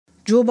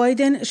جو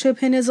بایدن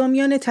شبه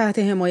نظامیان تحت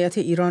حمایت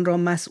ایران را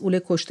مسئول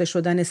کشته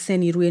شدن 3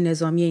 نیروی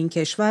نظامی این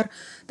کشور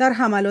در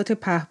حملات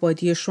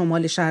پهپادی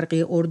شمال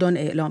شرقی اردن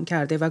اعلام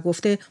کرده و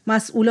گفته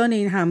مسئولان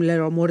این حمله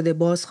را مورد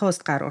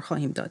بازخواست قرار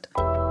خواهیم داد.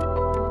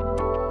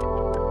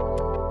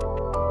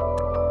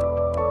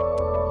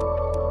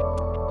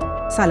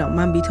 سلام،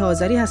 من بیتا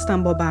آذری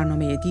هستم با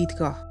برنامه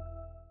دیدگاه.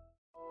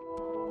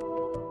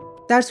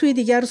 در سوی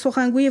دیگر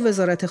سخنگوی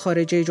وزارت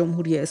خارجه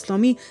جمهوری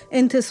اسلامی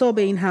انتساب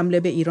این حمله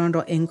به ایران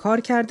را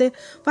انکار کرده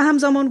و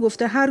همزمان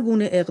گفته هر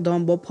گونه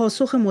اقدام با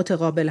پاسخ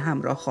متقابل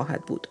همراه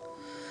خواهد بود.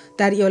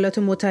 در ایالات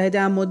متحده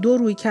اما 2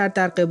 رویکرد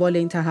در قبال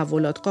این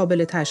تحولات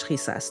قابل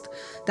تشخیص است.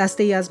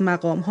 دسته‌ای از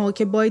مقام‌ها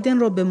که بایدن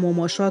را به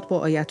مماشات با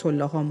آیت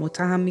الله‌ها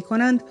متهم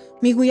می‌کنند،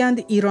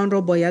 می‌گویند ایران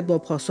را باید با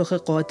پاسخ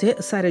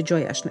قاطع سر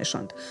جایش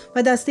نشاند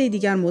و دسته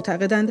دیگر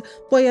معتقدند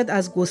باید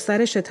از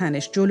گسترش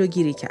تنش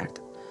جلوگیری کرد.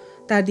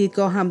 در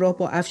دیدگاه همراه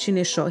با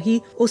افشین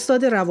شاهی،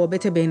 استاد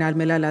روابط بین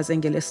الملل از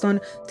انگلستان،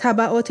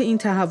 تبعات این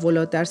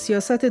تحولات در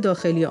سیاست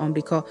داخلی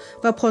آمریکا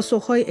و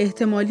پاسخهای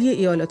احتمالی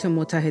ایالات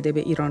متحده به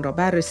ایران را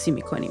بررسی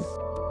می‌کنیم.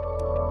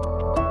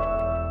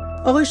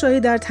 آقای شاهی،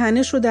 در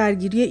تنش و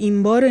درگیری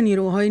این بار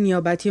نیروهای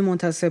نیابتی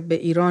منتسب به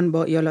ایران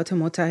با ایالات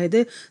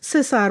متحده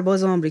 3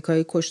 سرباز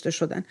آمریکایی کشته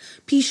شدند.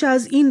 پیش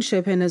از این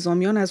شبه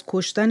نظامیان از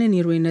کشتن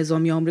نیروی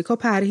نظامی آمریکا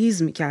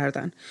پرهیز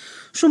می‌کردند.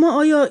 شما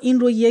آیا این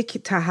رو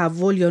یک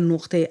تحول یا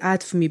نقطه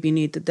عطف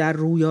می‌بینید در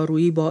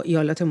رویارویی با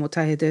ایالات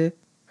متحده؟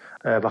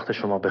 وقت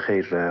شما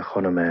بخیر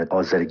خانم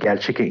آذری.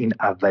 گرچه که این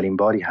اولین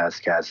باری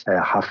هست که از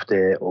 7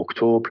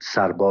 اکتبر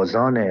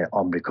سربازان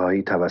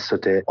آمریکایی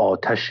توسط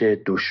آتش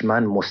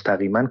دشمن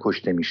مستقیما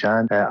کشته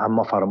میشن،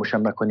 اما فراموش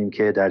هم نکنیم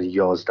که در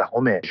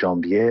 11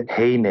 ژانویه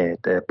حین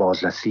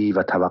بازرسی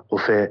و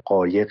توقف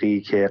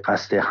قایقی که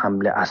قصد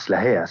حمل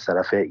اسلحه از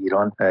طرف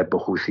ایران به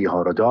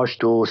حوثی‌ها را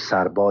داشت، 2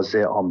 سرباز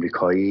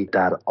آمریکایی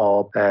در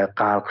آب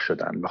غرق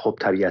شدند و خب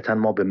طبیعتا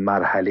ما به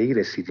مرحله‌ای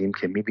رسیدیم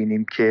که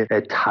می‌بینیم که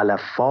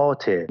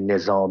تلفات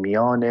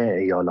نظامیان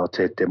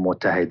ایالات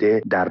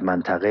متحده در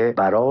منطقه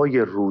برای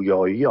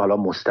رویایی حالا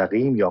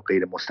مستقیم یا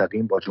غیر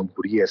مستقیم با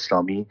جمهوری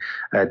اسلامی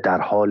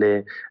در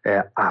حال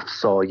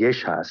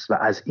افزایش هست و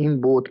از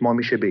این بعد ما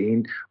میشه به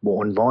این به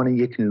عنوان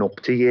یک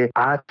نقطه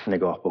عطف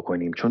نگاه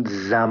بکنیم، چون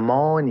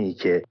زمانی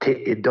که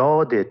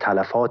تعداد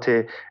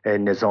تلفات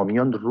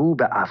نظامیان رو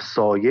به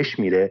افزایش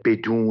میره،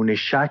 بدون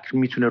شک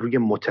میتونه روی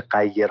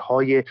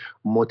متغیرهای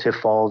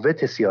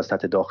متفاوت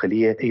سیاست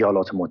داخلی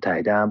ایالات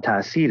متحده هم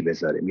تأثیر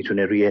بذاره،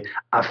 میتونه روی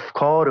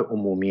افکار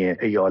عمومی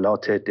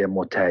ایالات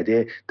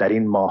متحده در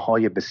این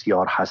ماه‌های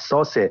بسیار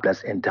حساس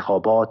از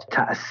انتخابات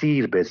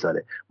تأثیر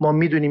بذاره. ما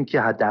میدونیم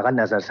که حداقل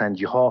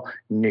نظرسنجی‌ها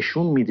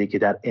نشون میده که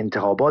در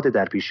انتخابات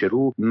در پیش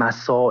رو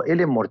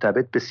مسائل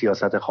مرتبط به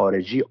سیاست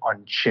خارجی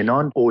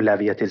آنچنان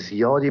اولویت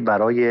زیادی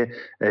برای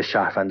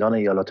شهروندان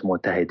ایالات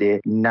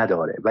متحده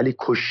نداره، ولی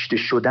کشته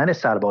شدن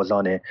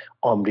سربازان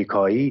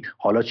آمریکایی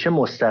حالا چه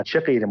مستقیم چه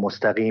غیر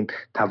مستقیم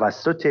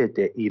توسط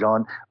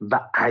ایران و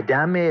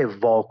عدم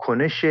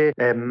واکنش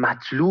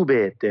مطلوب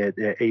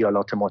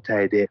ایالات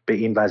متحده به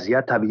این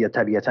وضعیت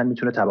طبیعتا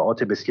میتونه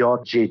تبعات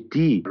بسیار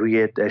جدی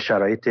روی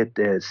شرایط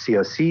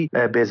سیاسی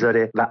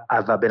بذاره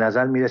و به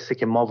نظر میرسه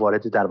که ما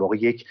وارد در واقع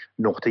یک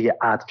نقطه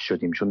عطف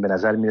شدیم، چون به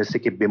نظر میرسه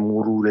که به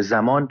مرور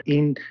زمان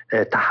این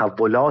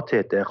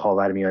تحولات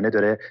خاورمیانه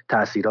داره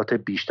تأثیرات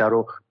بیشتر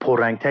و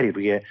پررنگتری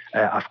روی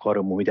افکار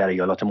عمومی در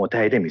ایالات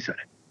متحده میذاره.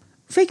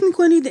 فکر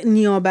میکنید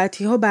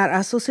نیابتی‌ها بر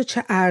اساس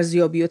چه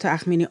ارزیابی و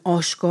تخمینی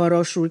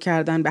آشکارا شروع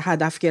کردن به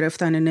هدف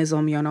گرفتن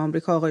نظامیان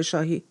آمریکا، آقای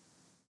شاهی؟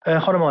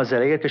 خانم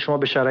آذری، اگر که شما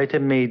به شرایط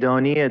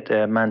میدانی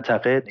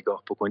منطقه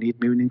نگاه بکنید،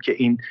 می‌بینید که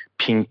این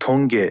پینگ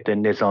پونگ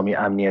نظامی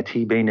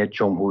امنیتی بین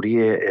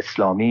جمهوری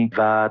اسلامی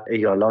و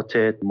ایالات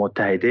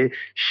متحده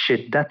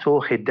شدت و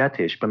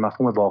حدتش به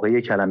مفهوم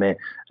واقعی کلمه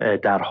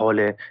در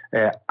حال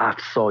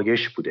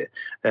افزایش بوده.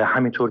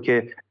 همینطور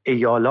که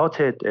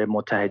ایالات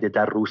متحده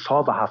در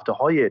روزها و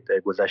هفته‌های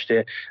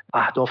گذشته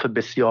اهداف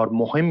بسیار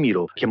مهمی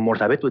رو که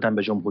مرتبط بودن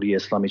به جمهوری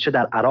اسلامی چه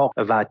در عراق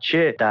و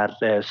چه در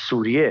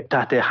سوریه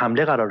تحت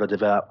حمله قرار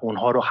داده و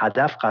اونها رو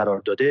هدف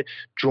قرار داده،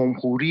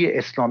 جمهوری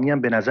اسلامی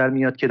هم به نظر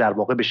میاد که در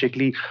واقع به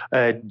شکلی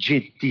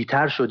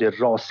جدی‌تر شده،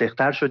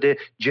 راسخ‌تر شده،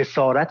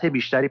 جسارت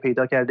بیشتری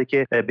پیدا کرده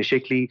که به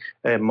شکلی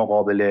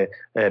مقابله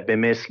به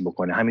مثل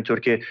بکنه. همینطور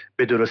که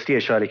به درستی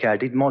اشاره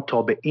کردید، ما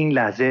تا به این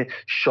لحظه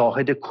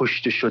شاهد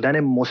کشته شدن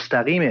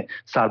مستقیم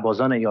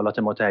سربازان ایالات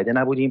متحده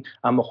نبودیم،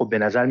 اما خب به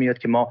نظر میاد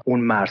که ما اون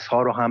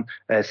مرزها رو هم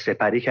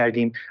سپری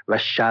کردیم و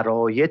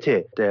شرایط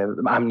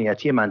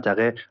امنیتی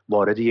منطقه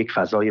وارد یک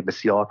فضای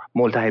بسیار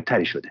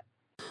ملتهب‌تری شده.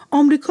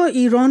 آمریکا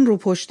ایران رو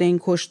پشت این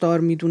کشتار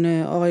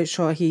میدونه آقای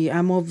شاهی،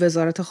 اما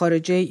وزارت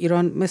خارجه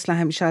ایران مثل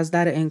همیشه از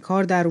در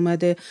انکار در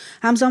اومده.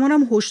 همزمان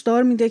هم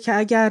هشدار میده که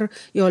اگر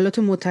ایالات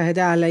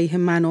متحده علیه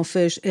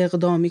منافعش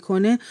اقدام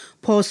کنه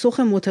پاسخ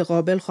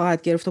متقابل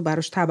خواهد گرفت و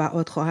براش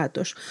تبعات خواهد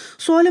داشت.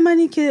 سوال من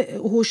اینه که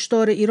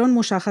هشدار ایران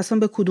مشخصا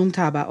به کدوم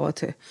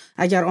تبعاته؟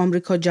 اگر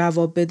آمریکا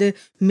جواب بده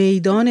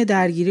میدان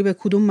درگیری به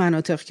کدوم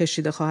مناطق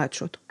کشیده خواهد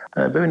شد؟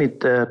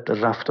 ببینید،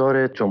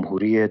 رفتار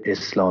جمهوری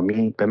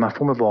اسلامی به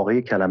مفهوم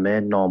واقعی کلمه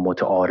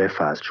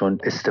نامتعارف است، چون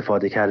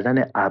استفاده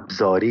کردن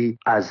ابزاری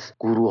از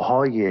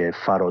گروه‌های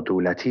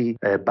فرادولتی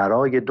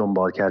برای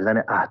دنبال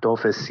کردن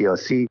اهداف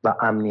سیاسی و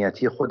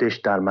امنیتی خودش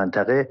در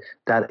منطقه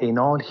در عین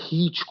حال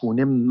هیچ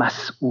گونه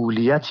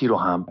مسئولیتی رو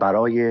هم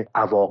برای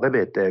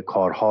عواقب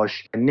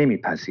کارهاش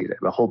نمیپذیره.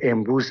 و خب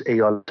امروز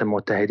ایالات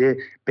متحده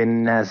به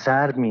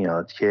نظر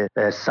میاد که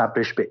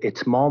صبرش به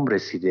اتمام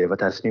رسیده و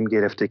تصمیم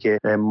گرفته که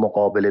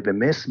مقابله به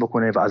مصر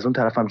بکنه و از اون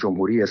طرف هم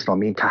جمهوری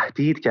اسلامی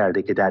تهدید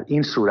کرده که در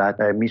این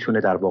صورت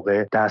میتونه در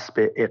واقع دست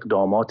به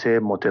اقدامات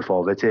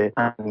متفاوت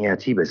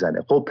امنیتی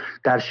بزنه. خب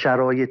در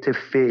شرایط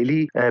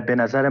فعلی به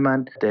نظر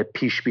من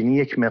پیش بینی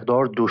یک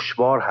مقدار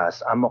دشوار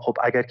هست، اما خب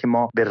اگر که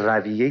ما به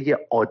رویه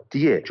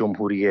عادی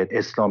جمهوری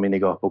اسلامی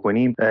نگاه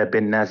بکنیم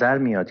به نظر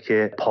میاد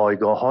که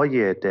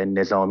پایگاه‌های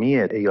نظامی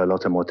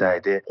ایالات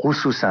متحده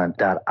خصوصا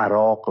در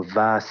عراق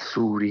و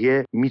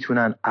سوریه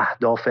میتونن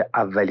اهداف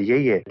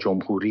اولیه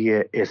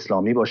جمهوری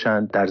اسلامی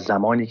باشن در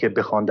زمانی که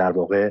بخوان در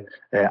واقع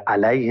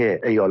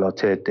علیه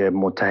ایالات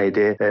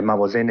متحده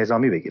مواضع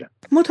نظامی بگیرن.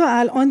 ما تا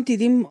الان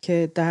دیدیم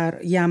که در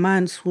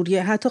یمن،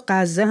 سوریه، حتی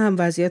غزه هم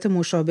وضعیت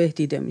مشابه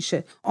دیده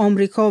میشه.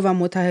 آمریکا و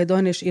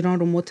متحدانش ایران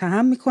رو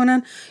متهم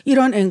میکنن،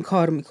 ایران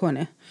انکار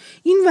میکنه.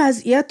 این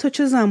وضعیت تا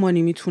چه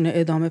زمانی میتونه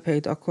ادامه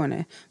پیدا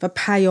کنه و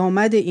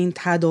پیامد این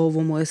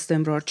تداوم و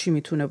استمرار چی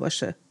میتونه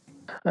باشه؟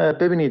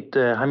 ببینید،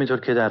 همینطور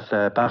که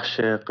در بخش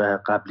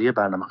قبلی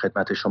برنامه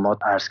خدمت شما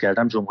عرض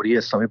کردم، جمهوری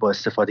اسلامی با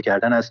استفاده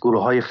کردن از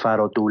گروه‌های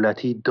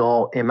فرادولتی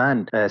دائما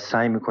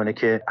سعی میکنه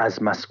که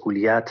از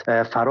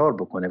مسئولیت فرار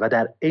بکنه و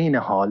در عین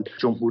حال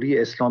جمهوری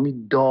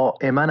اسلامی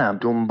دائما هم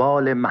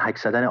دنبال محک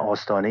زدن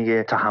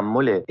آستانه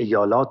تحمل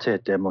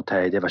ایالات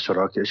متحده و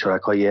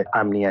شرکای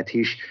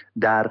امنیتیش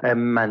در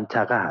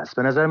منطقه هست.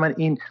 به نظر من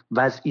این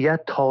وضعیت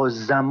تا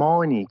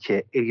زمانی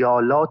که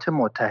ایالات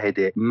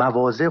متحده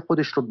مواضع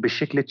خودش رو به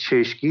شکل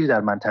چشمگیر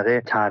در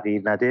منطقه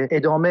تغییر نده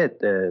ادامه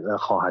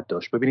خواهد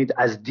داشت. ببینید،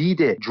 از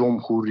دید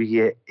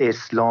جمهوری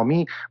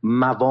اسلامی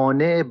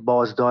موانع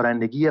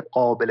بازدارندگی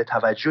قابل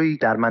توجهی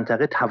در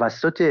منطقه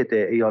توسط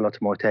ایالات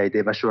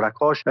متحده و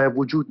شرکاش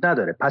وجود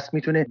نداره، پس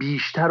میتونه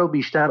بیشتر و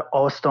بیشتر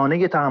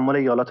آستانه تحمل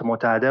ایالات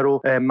متحده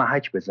رو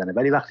محک بزنه.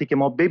 ولی وقتی که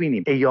ما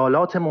ببینیم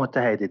ایالات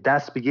متحده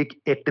دست به یک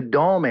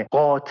اقدام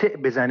قاطع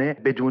بزنه،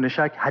 بدون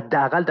شک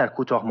حداقل در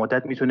کوتاه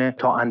مدت میتونه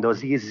تا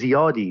اندازه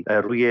زیادی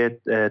روی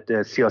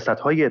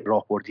سیاست‌های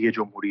راهبردی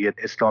جمهوری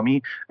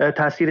اسلامی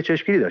تاثیر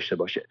چشمگیری داشته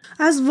باشه.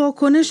 از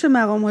واکنش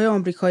مقام‌های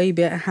آمریکایی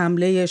به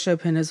حمله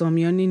شبه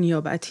نظامیان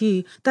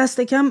نیابتی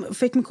دست کم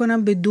فکر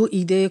می‌کنم به دو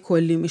ایده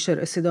کلی میشه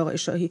رسید آقای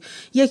شاهی.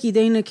 یک ایده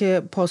اینه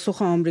که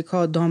پاسخ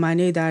آمریکا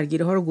دامنه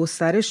درگیری‌ها رو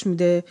گسترش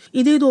میده.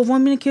 ایده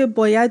دوم اینه که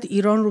باید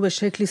ایران رو به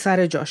شکلی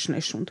سر جاش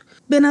نشوند.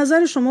 به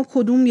نظر شما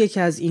کدوم یکی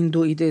از این دو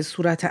ایده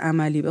صورت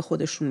عملی به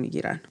خودشون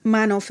میگیرن؟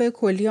 منافع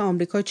کلی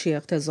آمریکا چی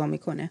اقتضا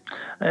میکنه؟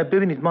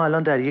 ببینید، ما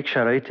الان در یک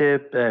شرایط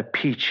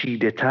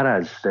پیچیده تر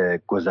از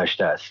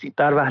گذشته هستیم.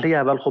 در وهله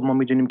اول خب ما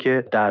میدونیم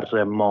که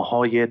در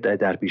ماه‌های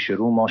در پیش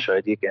رو ما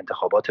شاهد یک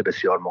انتخابات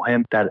بسیار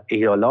مهم در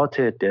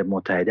ایالات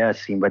متحده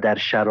هستیم و در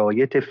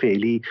شرایط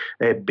فعلی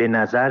به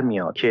نظر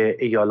میاد که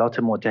ایالات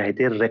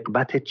متحده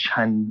رغبت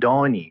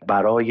چندانی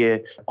برای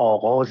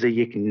آغاز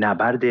یک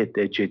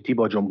نبرد جدی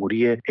با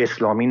جمهوری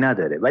اسلامی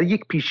نداره. ولی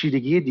یک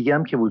پیچیدگی دیگه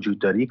هم که وجود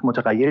داره، یک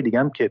متغیر دیگه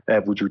هم که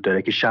وجود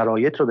داره که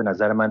شرایط رو به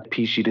نظر من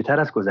پیچیده تر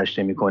از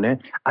گذشته میکنه.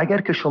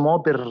 اگر که شما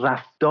به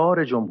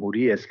رفتار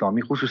جمهوری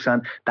اسلامی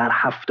خصوصا در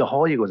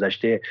هفته‌های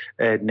گذشته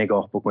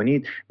نگاه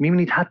بکنید،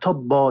 می‌بینید حتی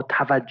با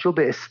توجه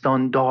به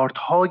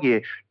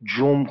استانداردهای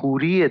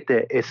جمهوری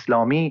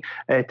اسلامی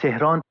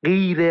تهران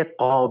غیر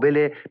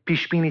قابل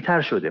پیش بینی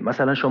تر شده.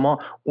 مثلا شما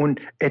اون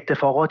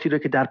اتفاقاتی رو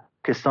که در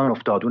پاکستان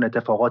افتاد، اون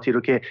اتفاقاتی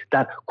رو که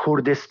در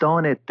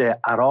کردستان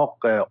عراق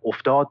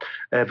افتاد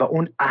و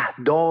اون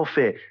اهداف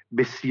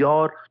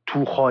بسیار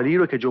توخالی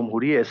رو که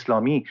جمهوری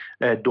اسلامی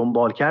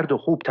دنبال کرد و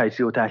خوب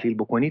تجزیه و تحلیل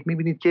بکنید،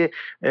 می‌بینید که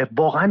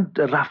واقعا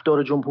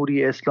رفتار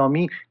جمهوری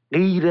اسلامی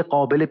غیر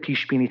قابل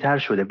پیش بینی تر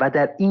شده و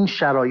در این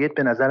شرایط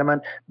به نظر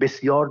من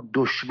بسیار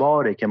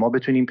دشواره که ما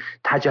بتونیم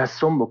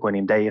تجسم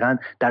بکنیم دقیقاً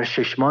در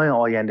 6 ماه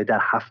آینده، در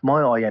 7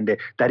 ماه آینده،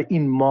 در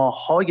این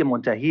ماه‌های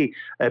منتهی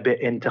به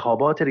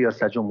انتخابات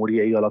ریاست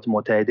جمهوری ایالات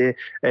متحده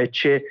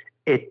چه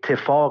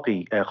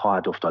اتفاقی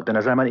خواهد افتاد. به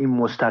نظر من این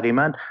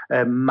مستقیما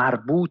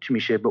مربوط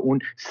میشه به اون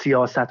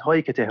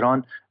سیاست‌هایی که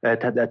تهران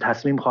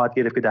تصمیم خواهد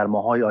گرفت که در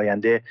ماه‌های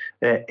آینده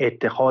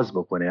اتخاذ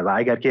بکنه و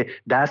اگر که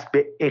دست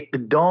به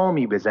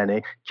اقدامی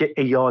بزنه که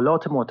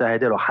ایالات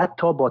متحده رو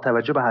حتی با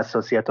توجه به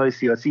حساسیت‌های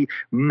سیاسی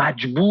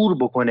مجبور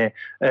بکنه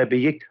به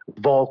یک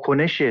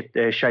واکنش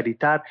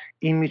شدیدتر،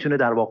 این میتونه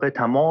در واقع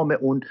تمام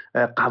اون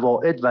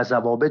قواعد و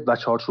ضوابط و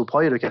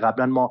چارچوب‌هایی رو که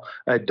قبلا ما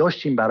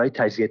داشتیم برای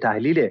تجزیه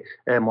تحلیل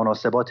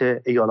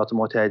مناسبات ایالات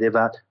متحده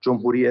و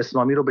جمهوری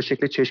اسلامی رو به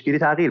شکل چشمگیری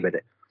تغییر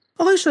بده.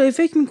 آقای شاهی،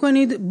 فکر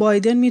میکنید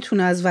بایدن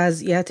میتونه از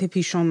وضعیت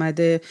پیش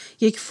آمده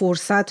یک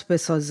فرصت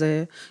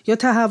بسازه یا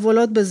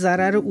تحولات به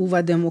ضرر او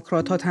و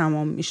دموکرات‌ها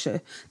تمام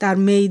میشه؟ در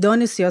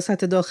میدان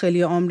سیاست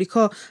داخلی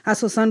آمریکا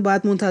اساساً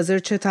باید منتظر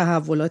چه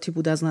تحولاتی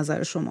بود از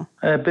نظر شما؟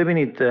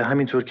 ببینید،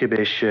 همینطور که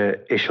بهش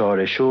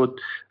اشاره شد،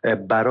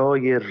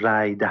 برای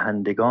رای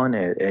دهندگان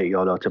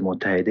ایالات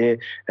متحده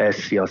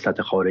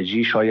سیاست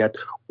خارجی شاید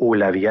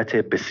اولویت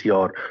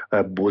بسیار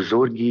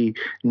بزرگی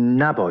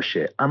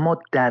نباشه، اما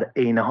در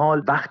عین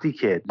حال وقتی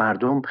که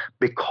مردم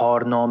به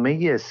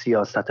کارنامه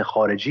سیاست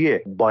خارجی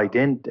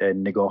بایدن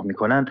نگاه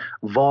میکنن،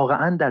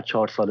 واقعا در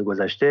 4 سال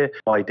گذشته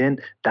بایدن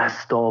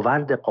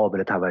دستاورد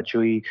قابل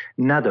توجهی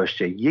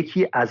نداشته.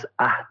 یکی از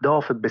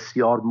اهداف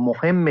بسیار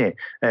مهم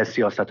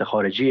سیاست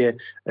خارجی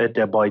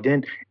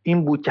بایدن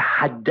این بود که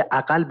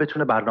حداقل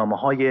بتونه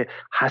برنامه‌های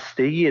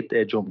هسته‌ای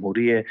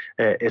جمهوری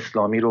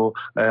اسلامی رو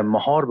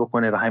مهار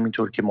بکنه و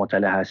همینطور که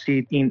مطلع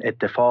هستید این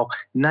اتفاق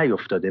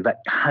نیفتاده و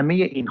همه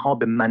اینها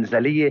به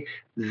منزله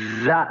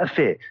ضعف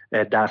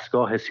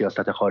دستگاه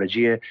سیاست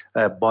خارجی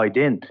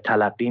بایدن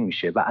تلقی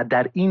میشه و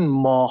در این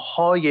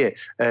ماه‌های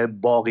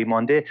باقی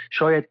مانده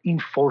شاید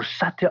این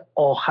فرصت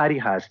آخری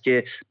هست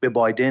که به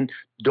بایدن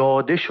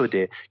داده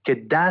شده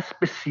که دست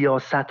به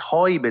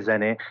سیاست‌هایی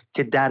بزنه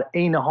که در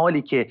عین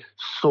حالی که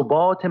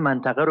ثبات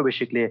منطقه رو به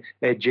شکل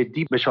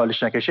جدی به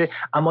چالش نکشه،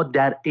 اما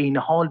در عین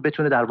حال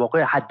بتونه در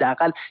واقع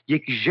حداقل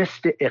یک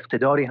ژست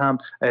اقتداری هم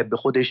به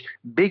خودش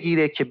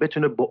بگیره که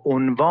بتونه به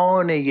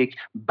عنوان یک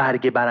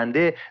برگ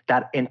برنده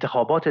در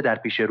انتخابات در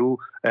پیش رو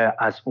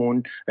از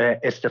اون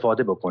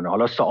استفاده بکنه.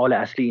 حالا سوال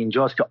اصلی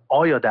اینجاست که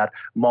آیا در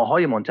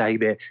ماه‌های منتهی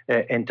به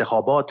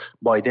انتخابات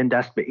بایدن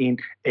دست به این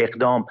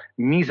اقدام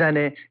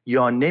میزنه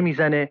یا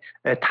نمیزنه؟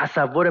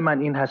 تصور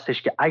من این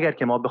هستش که اگر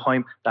که ما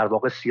بخوایم در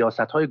واقع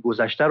سیاست‌های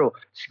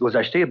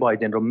گذشته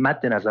بایدن رو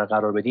مد نظر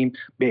قرار بدیم،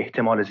 به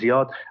احتمال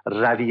زیاد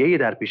رویه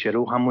در پیش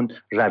رو همون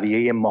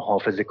رویه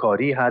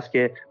محافظه‌کاری هست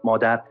که ما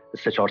در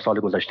 3-4 سال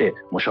گذشته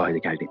مشاهده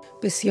کردیم.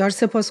 بسیار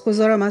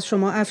سپاسگزارم از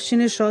شما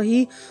افشین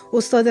شاهی،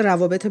 استاد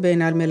روابط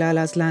بین الملل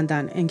از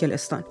لندن،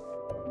 انگلستان.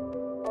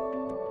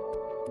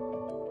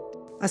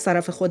 از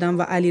طرف خودم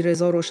و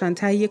علیرضا روشن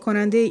تهیه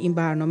کننده این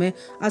برنامه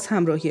از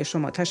همراهی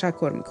شما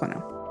تشکر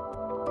می‌کنم.